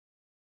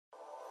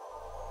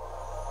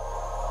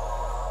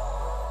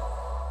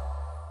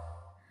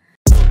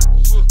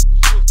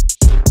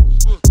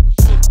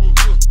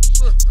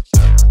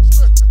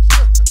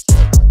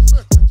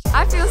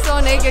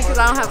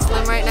I don't have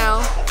Slim right now.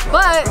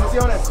 But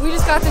we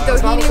just got the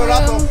Doheny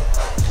room.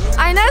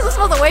 Inez was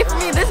supposed to wait for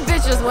me. This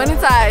bitch just went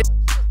inside.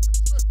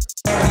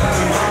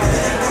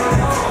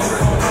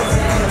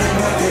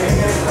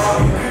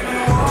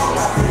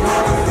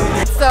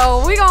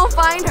 So we gonna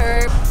find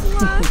her.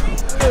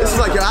 This is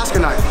like your Oscar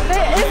night.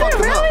 Is it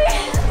really?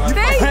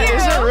 Thank you.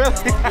 Is it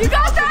really? You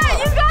got that?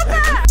 You got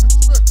that?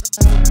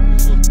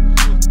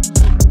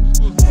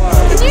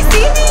 Did you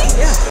see me?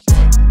 Yeah.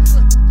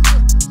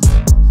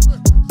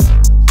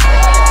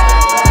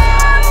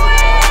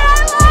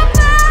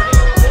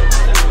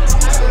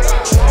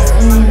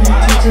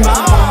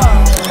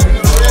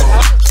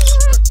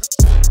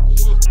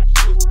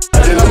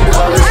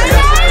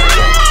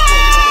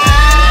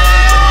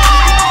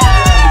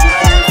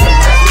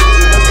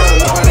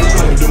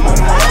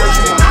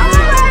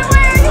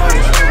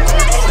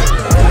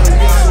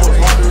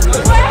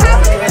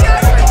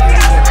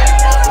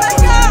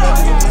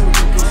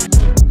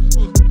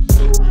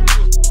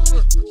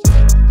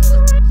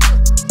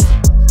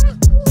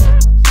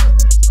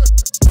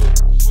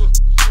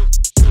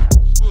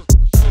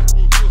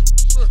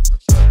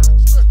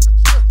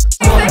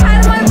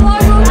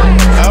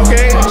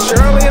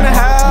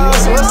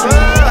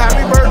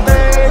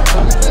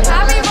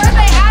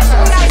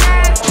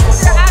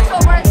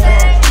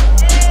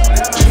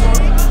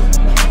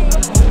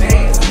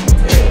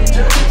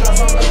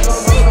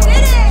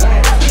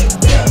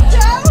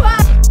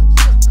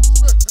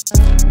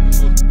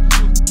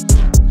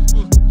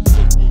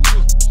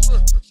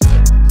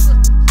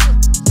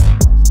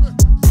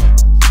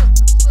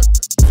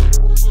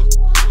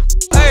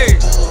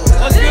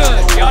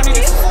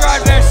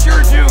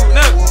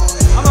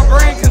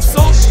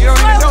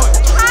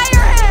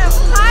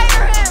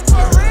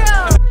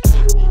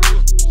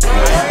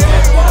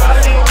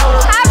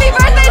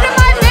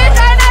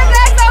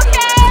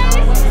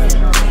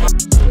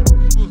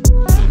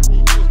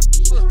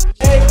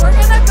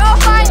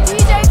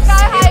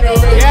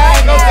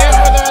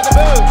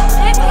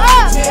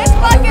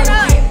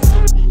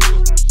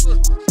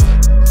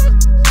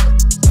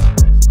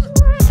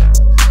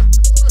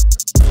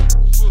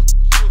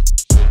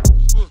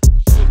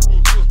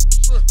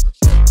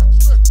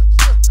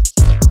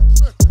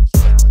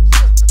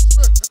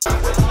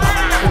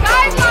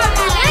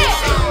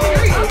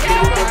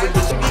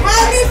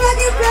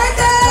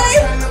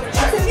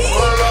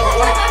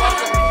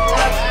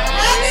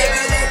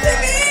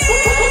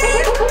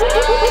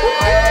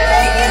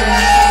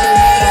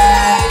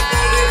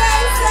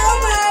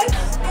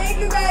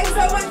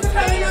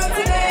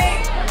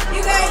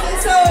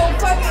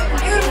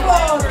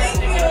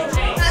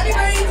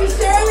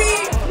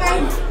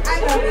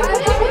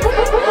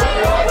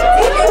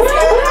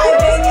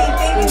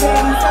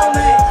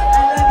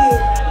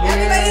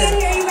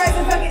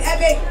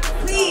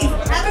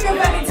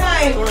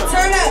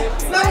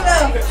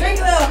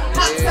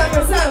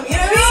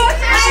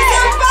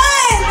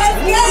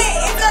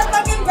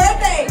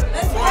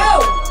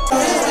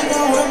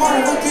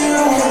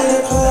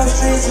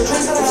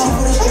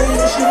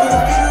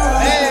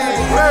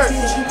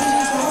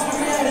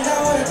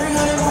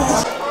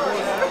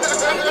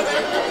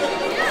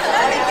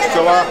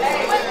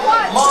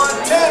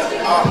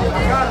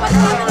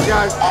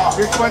 Guys,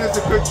 this one is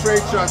a good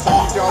trade shot, so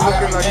y'all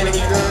looking like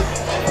really good.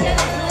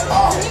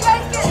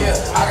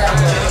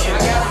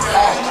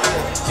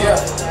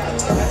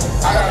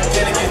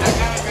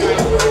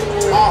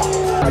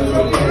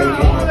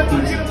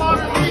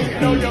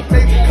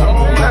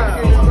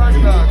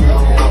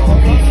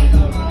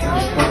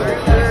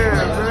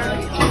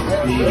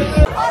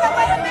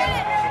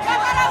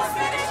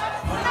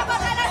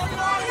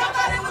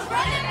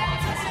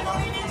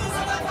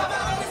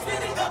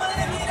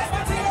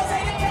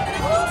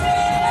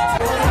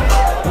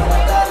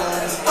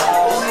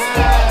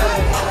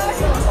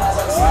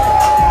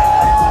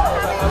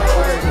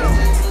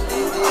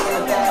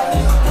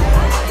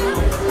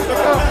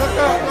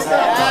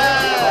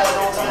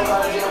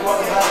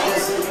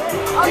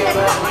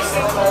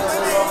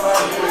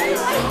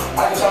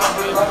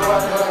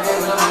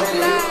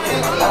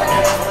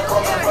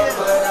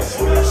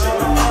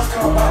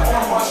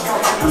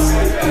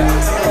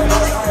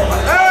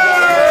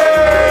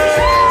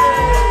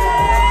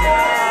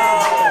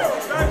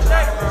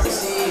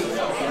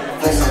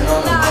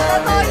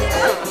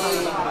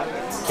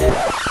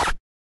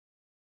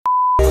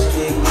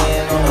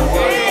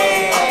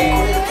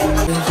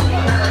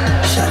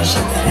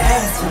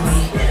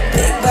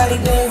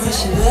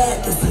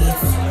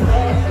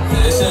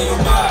 They say you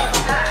bad,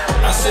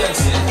 I'm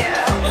sexy,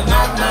 and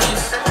I'm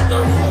nice.